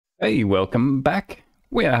Hey, welcome back.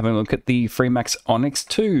 We are having a look at the FreeMaX Onnix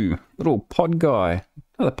 2. Little pod guy.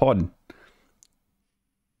 Another pod.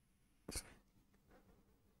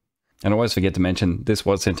 And I always forget to mention, this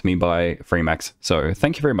was sent to me by FreeMaX. So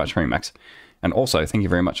thank you very much, FreeMaX. And also, thank you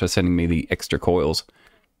very much for sending me the extra coils.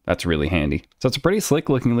 That's really handy. So it's a pretty slick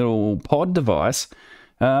looking little pod device.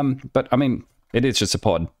 But I mean, it is just a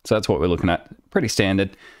pod. So that's what we're looking at. Pretty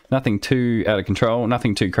standard. Nothing too out of control.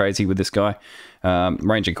 Nothing too crazy with this guy.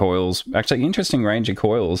 Range of coils. Actually, interesting range of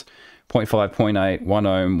coils. 0.5, 0.8, 1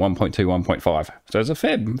 ohm, 1.2, 1.5. So there's a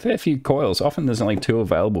fair few coils. Often there's only 2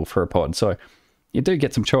 available for a pod. So you do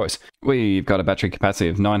get some choice. We've got a battery capacity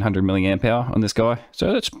of 900 milliamp hour on this guy.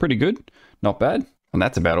 So that's pretty good. Not bad. And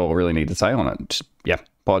that's about all I really need to say on it. Just, yeah,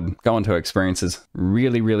 pod. Go on to experiences.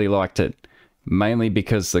 Really liked it. Mainly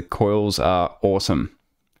because the coils are awesome.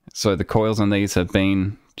 So the coils on these have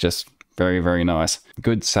been just very nice.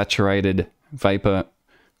 Good saturated vapor,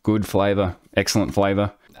 good flavor, excellent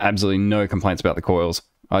flavor. Absolutely no complaints about the coils.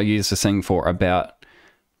 I used this thing for about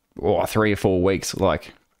 3 or 4 weeks,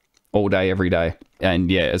 like all day, every day.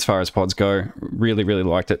 And yeah, as far as pods go, really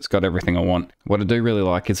liked it. It's got everything I want. What I do really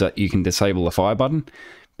like is that you can disable the fire button,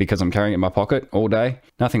 because I'm carrying it in my pocket all day.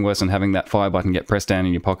 Nothing worse than having that fire button get pressed down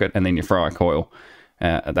in your pocket and then you fry a coil.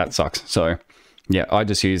 That sucks. So yeah, I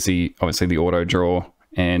just use obviously the auto draw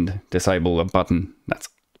and disable a button. That's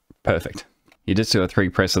perfect. You just do a 3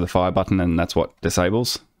 press of the fire button and that's what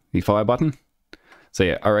disables the fire button. So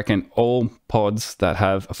yeah, I reckon all pods that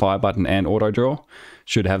have a fire button and auto draw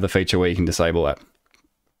should have the feature where you can disable that.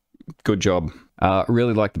 Good job.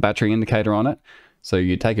 Really like the battery indicator on it. So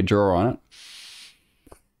you take a draw on it.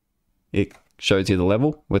 It shows you the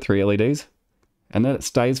level with 3 LEDs, and then it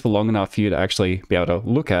stays for long enough for you to actually be able to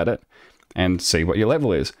look at it and see what your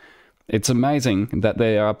level is. It's amazing that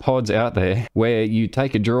there are pods out there where you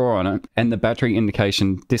take a draw on it and the battery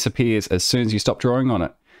indication disappears as soon as you stop drawing on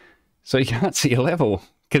it. So you can't see your level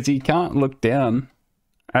because you can't look down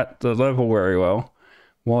at the level very well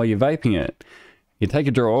while you're vaping it. You take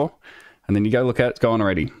a draw and then you go look at it, it's gone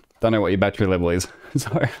already. Don't know what your battery level is. So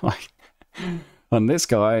like, on this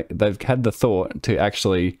guy, they've had the thought to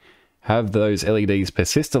actually have those LEDs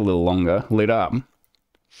persist a little longer, lit up.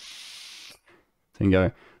 So you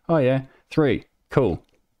go, oh yeah, 3, cool.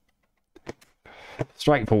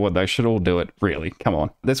 Straightforward, they should all do it, really, come on.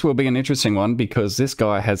 This will be an interesting one because this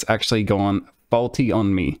guy has actually gone faulty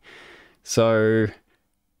on me. So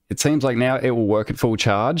it seems like now it will work at full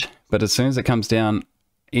charge, but as soon as it comes down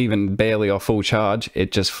even barely off full charge,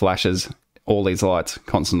 it just flashes all these lights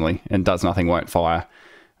constantly and does nothing, won't fire.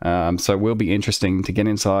 So it will be interesting to get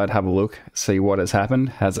inside, have a look, see what has happened.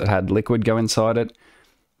 Has it had liquid go inside it?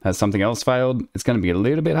 Has something else failed? It's going to be a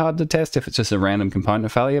little bit hard to test if it's just a random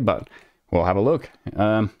component failure, but we'll have a look.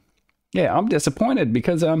 Yeah, I'm disappointed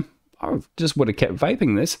because I just would have kept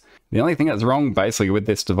vaping this. The only thing that's wrong basically with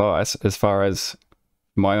this device, as far as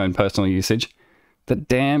my own personal usage, the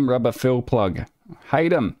damn rubber fill plug. Hate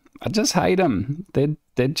them. I just hate them.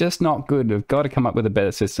 They're just not good. They've got to come up with a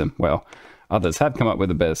better system. Well, others have come up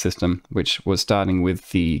with a better system, which was starting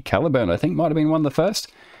with the Caliburn. I think might have been one of the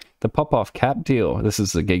first. The pop-off cap deal. This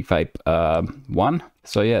is the Geek Vape 1.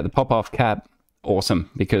 So yeah, the pop-off cap,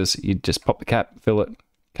 awesome, because you just pop the cap, fill it,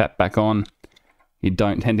 cap back on. You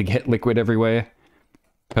don't tend to get liquid everywhere.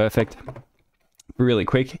 Perfect. Really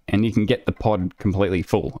quick, and you can get the pod completely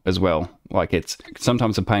full as well. Like, it's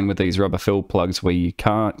sometimes a pain with these rubber fill plugs where you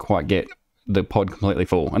can't quite get the pod completely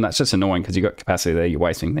full, and that's just annoying because you got capacity there you're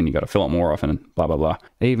wasting, then you got to fill it more often, and blah blah.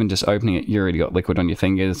 Even just opening it, you already got liquid on your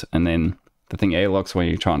fingers, and then the thing airlocks when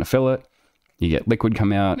you're trying to fill it. You get liquid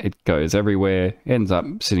come out, it goes everywhere, ends up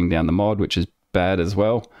sitting down the mod, which is bad as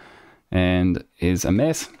well, and is a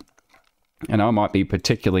mess. And I might be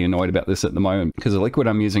particularly annoyed about this at the moment because the liquid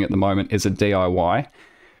I'm using at the moment is a DIY,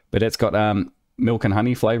 but it's got milk and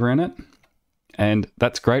honey flavor in it. And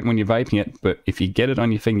that's great when you're vaping it, but if you get it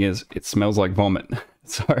on your fingers, it smells like vomit.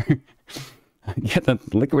 So I get the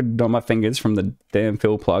liquid on my fingers from the damn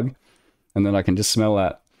fill plug, and then I can just smell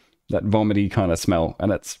that vomity kind of smell,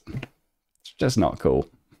 and it's just not cool.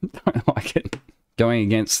 Don't like it. Going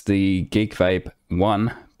against the Geek Vape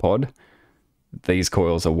 1 pod, these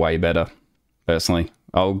coils are way better. Personally,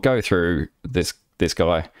 I'll go through this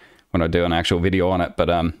guy when I do an actual video on it,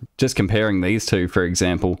 but just comparing these two, for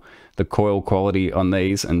example, the coil quality on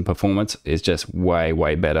these and performance is just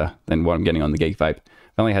way better than what I'm getting on the Geek Vape.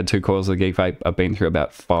 I've only had 2 coils of the Geek Vape. I've been through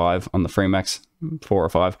about 5 on the FreeMaX, 4 or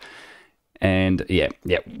 5, and yeah,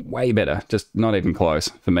 way better. Just not even close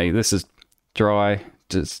for me. This is dry,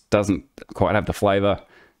 just doesn't quite have the flavor.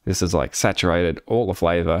 This is like saturated, all the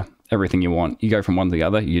flavor, everything you want. You go from one to the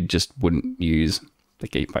other, you just wouldn't use The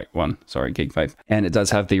Geek Vape one. Sorry, Geek Vape. And it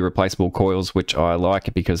does have the replaceable coils, which I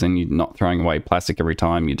like because then you're not throwing away plastic every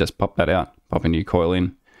time. You just pop that out, pop a new coil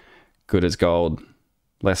in. Good as gold.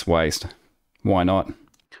 Less waste. Why not?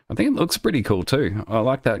 I think it looks pretty cool too. I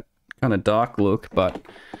like that kind of dark look, but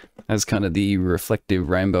has kind of the reflective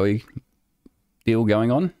rainbowy deal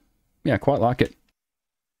going on. Yeah, I quite like it.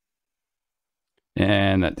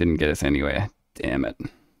 And that didn't get us anywhere. Damn it.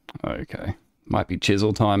 Okay. Might be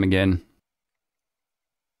chisel time again.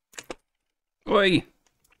 Oi!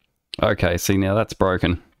 Okay, see now that's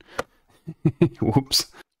broken.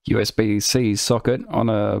 Whoops. USB-C socket on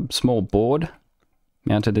a small board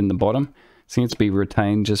mounted in the bottom. Seems to be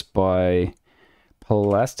retained just by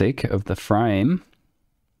plastic of the frame.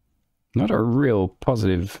 Not a real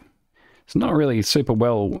positive. It's not really super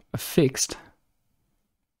well fixed.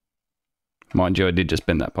 Mind you, I did just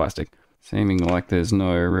bend that plastic. Seeming like there's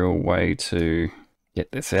no real way to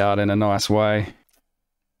get this out in a nice way.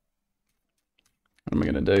 What am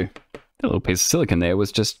I going to do? The little piece of silicone there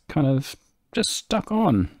was just kind of stuck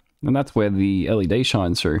on. And that's where the LED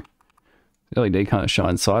shines through. The LED kind of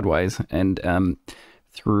shines sideways and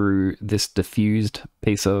through this diffused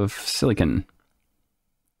piece of silicone.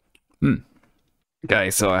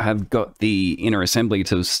 Okay, so I have got the inner assembly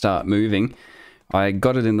to start moving. I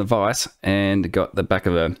got it in the vise and got the back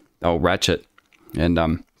of a old ratchet and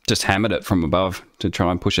just hammered it from above to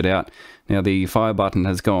try and push it out. Now the fire button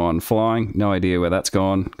has gone flying. No idea where that's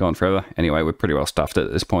gone forever. Anyway, we're pretty well stuffed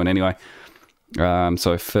at this point anyway.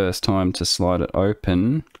 So first time to slide it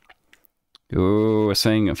open. Ooh, we're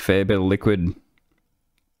seeing a fair bit of liquid.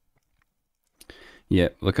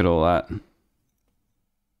 Yep, look at all that. Can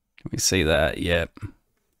we see that? Yep.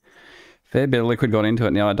 Fair bit of liquid got into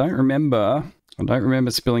it. Now I don't remember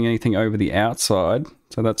spilling anything over the outside,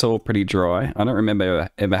 so that's all pretty dry. I don't remember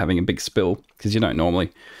ever having a big spill, because you don't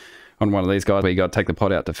normally on one of these guys where you got to take the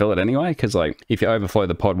pod out to fill it anyway, because like if you overflow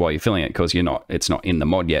the pod while you're filling it, because it's not in the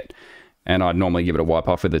mod yet, and I'd normally give it a wipe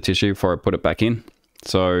off with a tissue before I put it back in.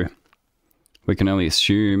 So we can only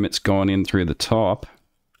assume it's gone in through the top.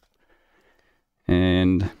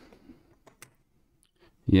 And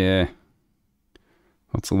yeah,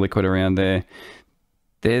 lots of liquid around there.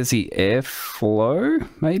 There's the airflow,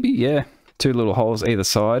 maybe, yeah. 2 little holes either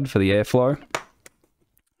side for the airflow.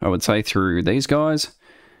 I would say through these guys.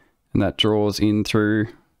 And that draws in through,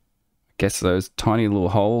 I guess, those tiny little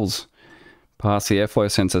holes past the airflow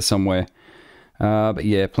sensor somewhere. But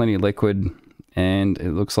yeah, plenty of liquid. And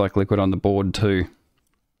it looks like liquid on the board too.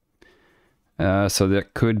 So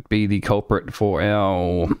that could be the culprit for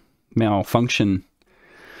our malfunction.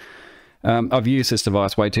 I've used this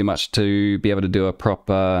device way too much to be able to do a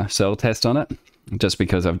proper cell test on it, just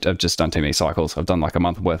because I've just done too many cycles. I've done like a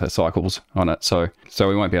month worth of cycles on it, so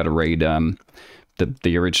we won't be able to read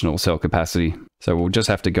the original cell capacity. So we'll just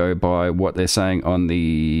have to go by what they're saying on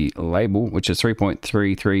the label, which is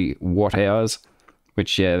 3.33 watt hours,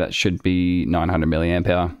 which, yeah, that should be 900 milliamp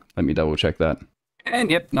hour. Let me double check that.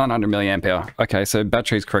 And yep, 900 milliamp hour. Okay, so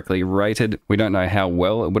battery's correctly rated. We don't know how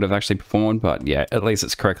well it would have actually performed, but yeah, at least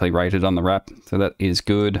it's correctly rated on the wrap, so that is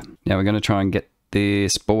good. Now we're going to try and get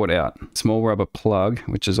this board out. Small rubber plug,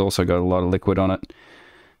 which has also got a lot of liquid on it.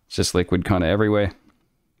 It's just liquid kind of everywhere.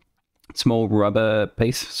 Small rubber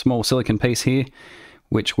piece, small silicon piece here,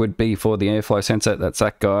 which would be for the airflow sensor. That's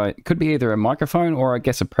that guy. It could be either a microphone or I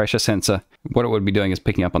guess a pressure sensor. What it would be doing is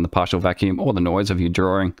picking up on the partial vacuum or the noise of you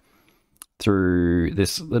drawing through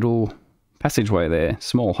this little passageway there.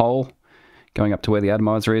 Small hole going up to where the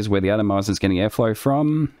atomizer is, where the atomizer is getting airflow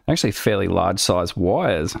from. Actually fairly large size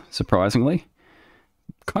wires, surprisingly.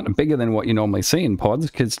 Kind of bigger than what you normally see in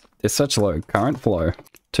pods because there's such low current flow.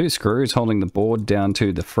 2 screws holding the board down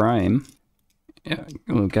to the frame. Yeah,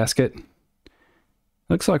 a little gasket.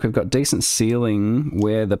 Looks like we've got decent sealing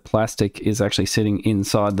where the plastic is actually sitting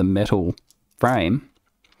inside the metal frame.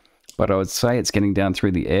 But I would say it's getting down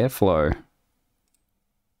through the airflow.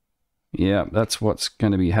 Yeah, that's what's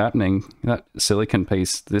going to be happening. That silicon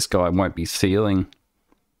piece, this guy won't be sealing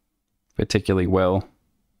particularly well.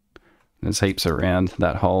 There's heaps around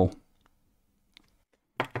that hole.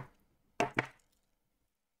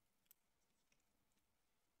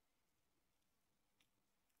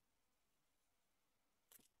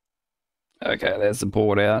 Okay, there's the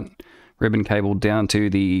board out. Ribbon cable down to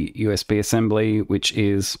the USB assembly, which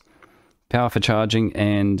is power for charging,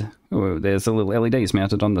 and there's the little LEDs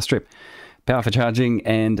mounted on the strip. Power for charging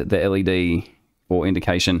and the LED for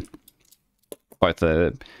indication.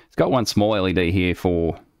 It's got one small LED here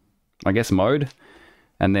for, I guess, mode,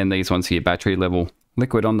 and then these ones here, battery level.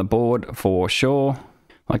 Liquid on the board for sure.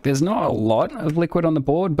 Like, there's not a lot of liquid on the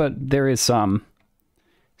board, but there is some.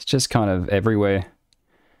 It's just kind of everywhere.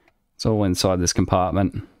 It's all inside this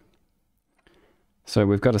compartment. So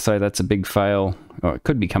we've got to say that's a big fail. Or it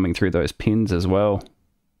could be coming through those pins as well.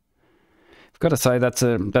 I've got to say that's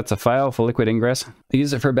a fail for liquid ingress. I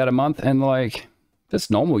used it for about a month, and like, just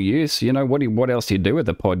normal use. You know, what else do you do with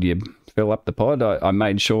the pod? You fill up the pod. I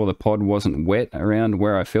made sure the pod wasn't wet around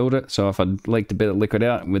where I filled it. So if I leaked a bit of liquid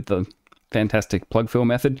out with the fantastic plug fill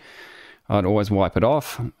method, I'd always wipe it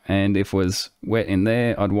off. And if it was wet in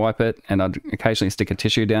there, I'd wipe it, and I'd occasionally stick a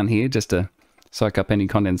tissue down here just to soak up any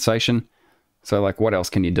condensation. So like, what else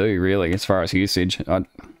can you do really as far as usage?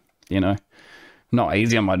 You know, not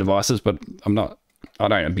easy on my devices, but I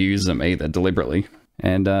don't abuse them either deliberately.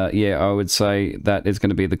 And yeah, I would say that is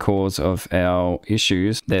going to be the cause of our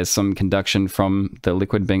issues. There's some conduction from the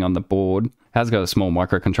liquid being on the board. It has got a small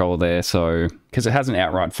microcontroller there, so because it hasn't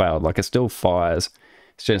outright failed, like it still fires.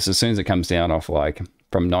 It's just as soon as it comes down off like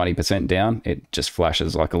from 90% down, it just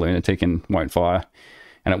flashes like a lunatic and won't fire.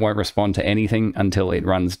 And it won't respond to anything until it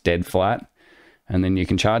runs dead flat. And then you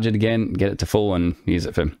can charge it again, get it to full, and use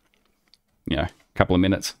it for, you know, a couple of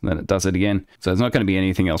minutes. Then it does it again. So there's not going to be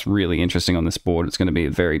anything else really interesting on this board. It's going to be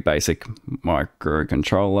a very basic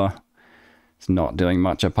microcontroller. It's not doing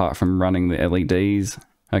much apart from running the LEDs.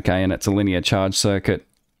 Okay, and it's a linear charge circuit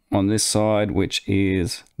on this side, which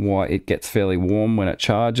is why it gets fairly warm when it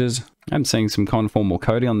charges. I'm seeing some conformal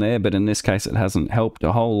coating on there, but in this case it hasn't helped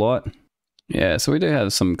a whole lot. Yeah, so we do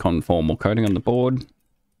have some conformal coating on the board.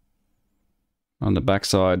 On the back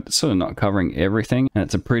side, sort of not covering everything, and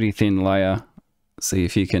it's a pretty thin layer. See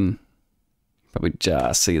if you can probably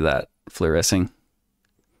just see that fluorescing.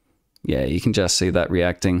 Yeah, you can just see that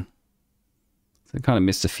reacting. So I kind of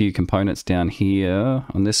missed a few components down here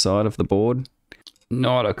on this side of the board.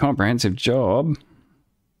 Not a comprehensive job.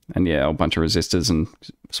 And yeah, a bunch of resistors and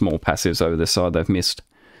small passives over this side they've missed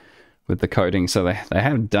with the coating. So they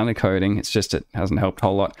have done a coating, it's just it hasn't helped a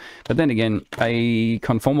whole lot. But then again, a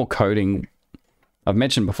conformal coating, I've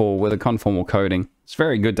mentioned before, with a conformal coating, it's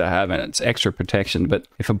very good to have and it's extra protection, but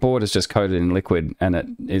if a board is just coated in liquid and it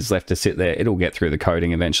is left to sit there, it'll get through the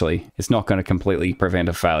coating eventually. It's not going to completely prevent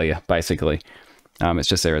a failure, basically. It's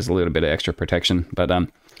just there as a little bit of extra protection. But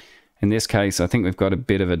in this case, I think we've got a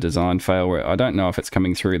bit of a design fail where I don't know if it's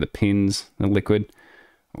coming through the pins, the liquid,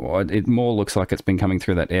 or it more looks like it's been coming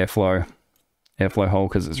through that airflow hole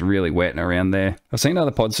because it's really wet around there. I've seen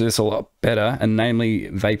other pods do this a lot better, and namely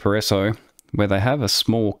Vaporesso, where they have a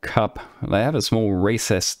small cup, they have a small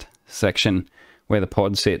recessed section where the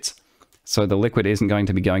pod sits. So the liquid isn't going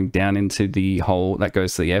to be going down into the hole that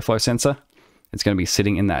goes to the airflow sensor. It's going to be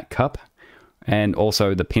sitting in that cup. And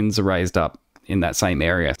also the pins are raised up in that same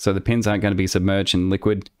area. So the pins aren't going to be submerged in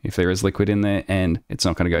liquid if there is liquid in there, and it's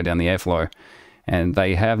not going to go down the airflow. And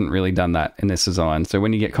they haven't really done that in this design. So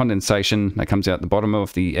when you get condensation that comes out the bottom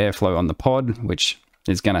of the airflow on the pod, which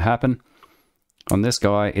is going to happen, on this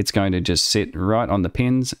guy, it's going to just sit right on the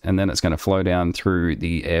pins, and then it's going to flow down through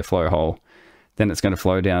the airflow hole. Then it's going to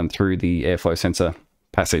flow down through the airflow sensor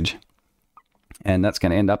passage. And that's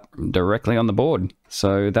going to end up directly on the board.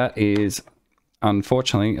 So that is,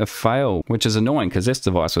 unfortunately, a fail, which is annoying because this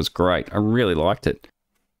device was great. I really liked it.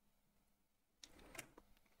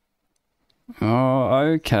 Oh,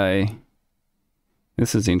 okay.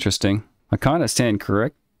 This is interesting. I kind of stand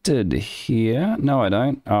corrected here. No, I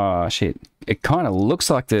don't. Oh, shit. It kind of looks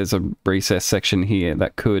like there's a recess section here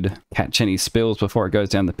that could catch any spills before it goes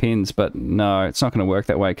down the pins, but no, it's not going to work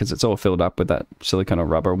that way because it's all filled up with that silicone or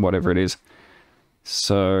rubber or whatever it is.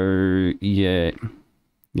 So, yeah,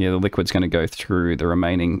 the liquid's going to go through the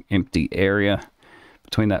remaining empty area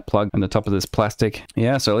between that plug and the top of this plastic.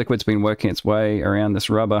 Yeah, so liquid's been working its way around this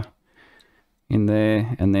rubber in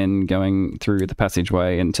there and then going through the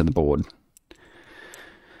passageway into the board.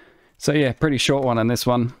 So yeah, pretty short one on this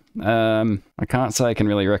one. I can't say I can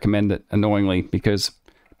really recommend it, annoyingly, because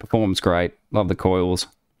it performs great. Love the coils.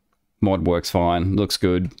 Mod works fine. Looks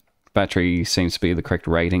good. Battery seems to be the correct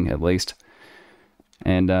rating, at least.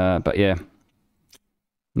 And, but yeah.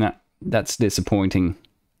 Nah, that's disappointing.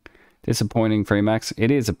 Disappointing, FreeMaX. It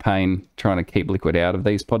is a pain trying to keep liquid out of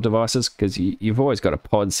these pod devices, because you've always got a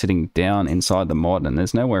pod sitting down inside the mod, and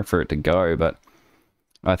there's nowhere for it to go, but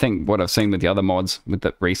I think what I've seen with the other mods with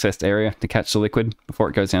the recessed area to catch the liquid before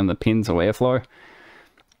it goes down the pins or airflow,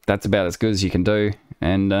 that's about as good as you can do.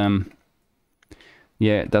 And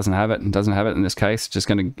yeah, it doesn't have it. It doesn't have it in this case. It's just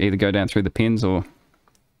going to either go down through the pins or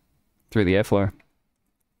through the airflow.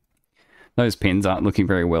 Those pins aren't looking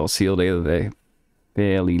very well sealed either. They're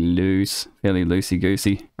fairly loose, fairly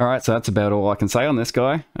loosey-goosey. All right, so that's about all I can say on this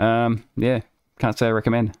guy. Yeah, can't say I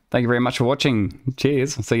recommend. Thank you very much for watching.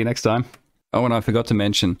 Cheers. I'll see you next time. Oh, and I forgot to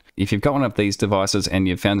mention, if you've got one of these devices and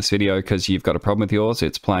you've found this video because you've got a problem with yours,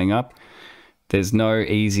 it's playing up, there's no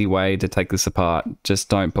easy way to take this apart. Just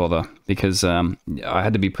don't bother, because I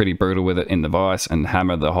had to be pretty brutal with it in the vise and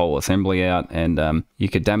hammer the whole assembly out, and you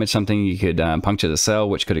could damage something, you could puncture the cell,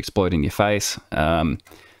 which could explode in your face.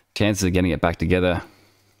 Chances of getting it back together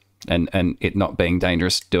and it not being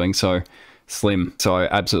dangerous doing so, slim. So I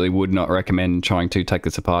absolutely would not recommend trying to take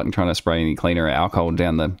this apart and trying to spray any cleaner or alcohol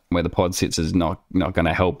down where the pod sits. Is not going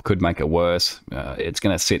to help. Could make it worse. It's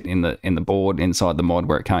going to sit in the board inside the mod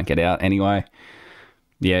where it can't get out anyway.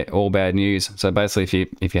 Yeah, all bad news. So basically,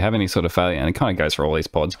 if you have any sort of failure, and it kind of goes for all these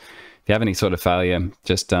pods, if you have any sort of failure,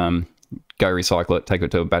 just go recycle it, take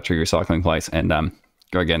it to a battery recycling place, and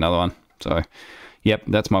go get another one. So, yep,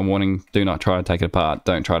 that's my warning. Do not try to take it apart.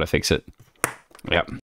 Don't try to fix it. Yep.